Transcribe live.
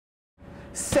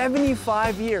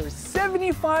75 years,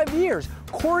 75 years.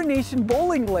 Coronation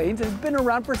Bowling Lanes has been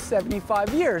around for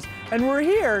 75 years, and we're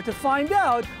here to find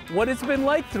out what it's been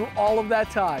like through all of that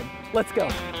time. Let's go.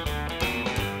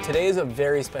 Today is a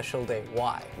very special day.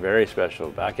 Why? Very special.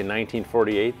 Back in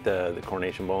 1948, the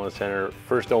Coronation Bowling Center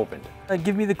first opened.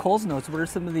 Give me the Coles notes. What are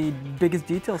some of the biggest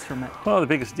details from it? Well, the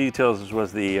biggest details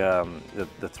was the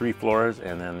 3 floors,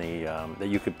 and then that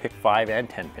you could pick 5 and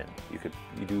 10 pin.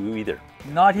 You do either.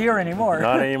 Not here anymore.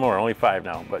 Not anymore. Only 5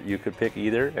 now. But you could pick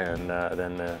either, and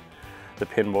then the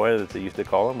pin boy, as they used to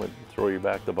call him, would throw you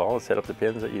back the ball and set up the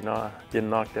pins that you didn't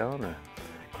knock down, or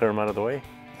clear them out of the way.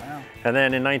 Wow. And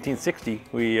then in 1960,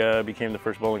 we became the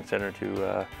first bowling center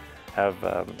to have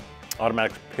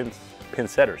automatic pin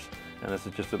setters. And this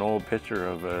is just an old picture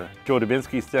of Joe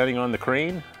Dubinsky standing on the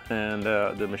crane and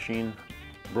the machine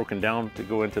broken down to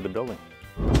go into the building.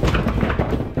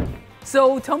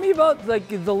 So tell me about like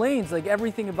the lanes, like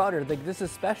everything about it. Like this is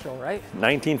special, right?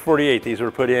 1948, these were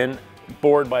put in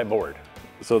board by board.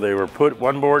 So they were put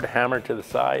one board hammered to the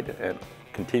side and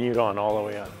continued on all the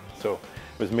way on. So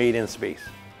it was made in space.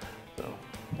 So.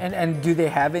 And do they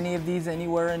have any of these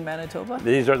anywhere in Manitoba?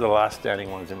 These are the last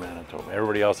standing ones in Manitoba.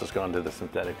 Everybody else has gone to the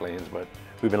synthetic lanes, but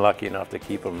we've been lucky enough to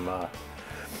keep them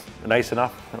nice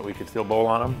enough that we could still bowl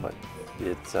on them, but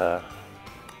it's a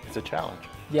challenge.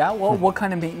 Yeah, well, what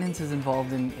kind of maintenance is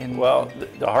involved in Well,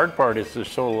 the hard part is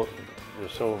there's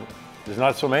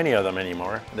not so many of them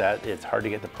anymore that it's hard to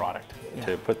get the product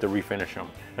to put the refinish on.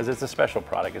 Because it's a special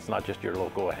product. It's not just your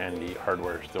local handy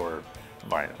hardware store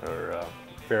or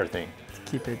fair thing. To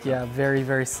keep it, very,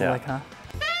 very slick, huh?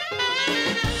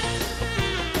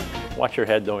 Watch your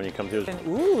head though when you come through. And,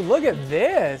 ooh, look at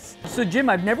this. So Jim,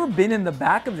 I've never been in the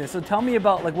back of this. So tell me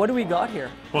about, like, what do we got here?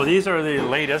 Well, these are the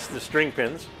latest, the string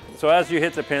pins. So as you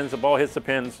hit the pins, the ball hits the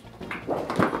pins,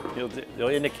 they'll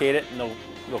indicate it, and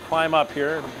they'll climb up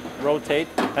here, rotate,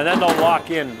 and then they'll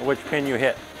lock in which pin you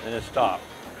hit, and it stops.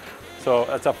 So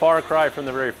that's a far cry from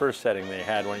the very first setting they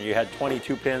had when you had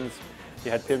 22 pins. You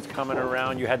had pins coming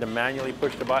around. You had to manually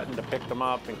push the button to pick them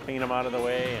up and clean them out of the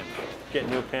way and get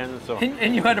new pins. So.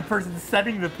 And you had a person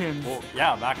setting the pins. Well,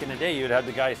 yeah, back in the day, you'd have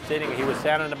the guy sitting, he was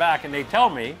standing in the back, and they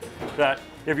tell me that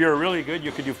if you were really good,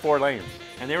 you could do 4 lanes.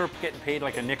 And they were getting paid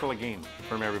like $0.05 a game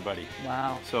from everybody.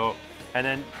 Wow. So, and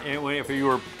then if you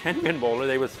were a 10-pin bowler,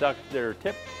 they would stuck their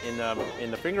tip in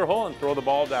the finger hole and throw the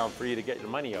ball down for you to get your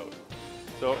money out.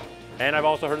 So, and I've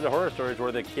also heard the horror stories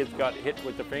where the kids got hit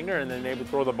with the finger and then they would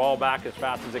throw the ball back as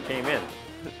fast as it came in.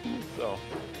 So,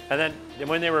 and then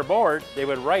when they were bored, they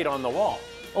would write on the wall.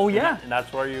 Oh yeah. And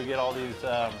that's where you get all these,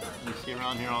 you see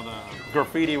around here, all the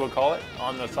graffiti, we'll call it,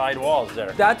 on the side walls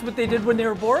there. That's what they did when they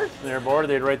were bored? When they were bored,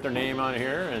 they'd write their name on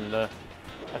here, and at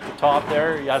the top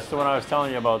there, that's the one I was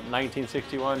telling you about,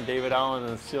 1961, David Allen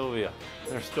and Sylvia.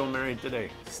 They're still married today.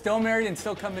 Still married and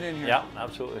still coming in here? Yeah,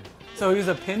 absolutely. So he was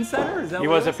a pin setter? Is that he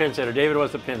what was a pin setter. David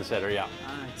was a pin setter, yeah. All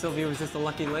right. Sylvia was just a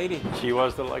lucky lady. She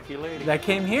was the lucky lady. That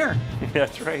came here.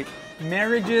 That's right.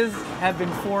 Marriages have been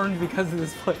formed because of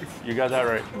this place. You got that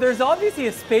right. There's obviously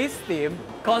a space theme,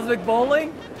 cosmic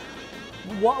bowling.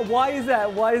 Why is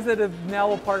that? Why is it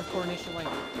now a part of Coronation Lane?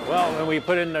 Well, when we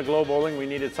put in the glow bowling, we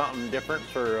needed something different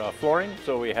for flooring.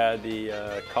 So we had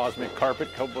the cosmic carpet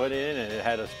put in, and it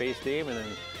had a space theme, and then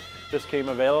this came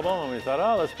available, and we thought,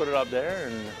 oh, let's put it up there.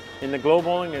 And in the glow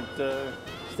bowling, it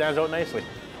stands out nicely.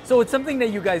 So it's something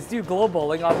that you guys do, glow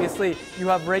bowling. Obviously, you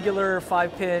have regular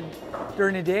 5-pin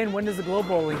during the day, and when does the glow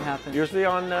bowling happen? Usually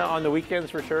on the weekends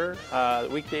for sure.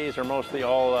 Weekdays are mostly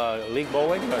all league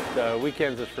bowling, but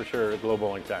weekends is for sure glow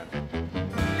bowling time.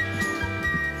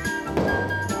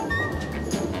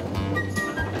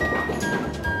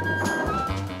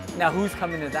 Now, who's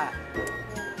coming to that?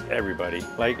 Everybody.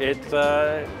 Like it's,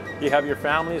 you have your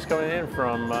families coming in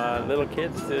from little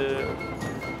kids to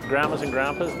grandmas and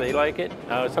grandpas. They like it.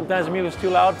 Sometimes the music's too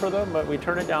loud for them, but we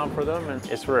turn it down for them, and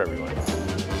it's for everyone.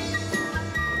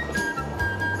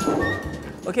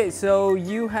 Okay, so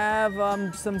you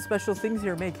have some special things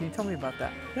here made. Can you tell me about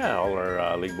that? Yeah, all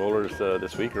our league bowlers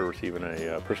this week are receiving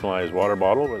a personalized water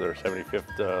bottle with our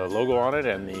 75th logo on it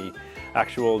and the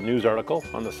actual news article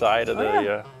on the side of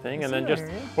the thing. And then just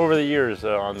over the years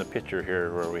on the picture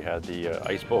here where we had the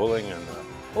ice bowling and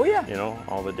you know,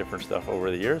 all the different stuff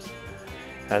over the years.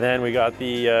 And then we got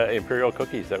the Imperial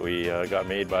cookies that we got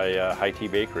made by High Tea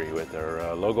Bakery with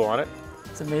our logo on it.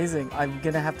 It's amazing. I'm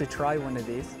gonna have to try one of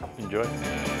these. Enjoy.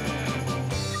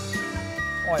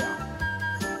 Oh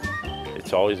yeah.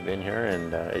 It's always been here,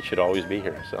 and it should always be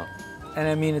here. So. And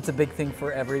I mean, it's a big thing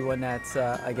for everyone that's,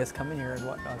 I guess, coming here and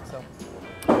whatnot. So.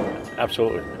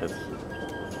 Absolutely, it's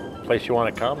place you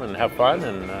want to come and have fun,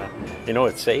 and you know,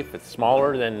 it's safe. It's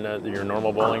smaller than your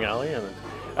normal bowling alley, and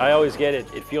I always get it.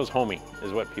 It feels homey,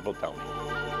 is what people tell me.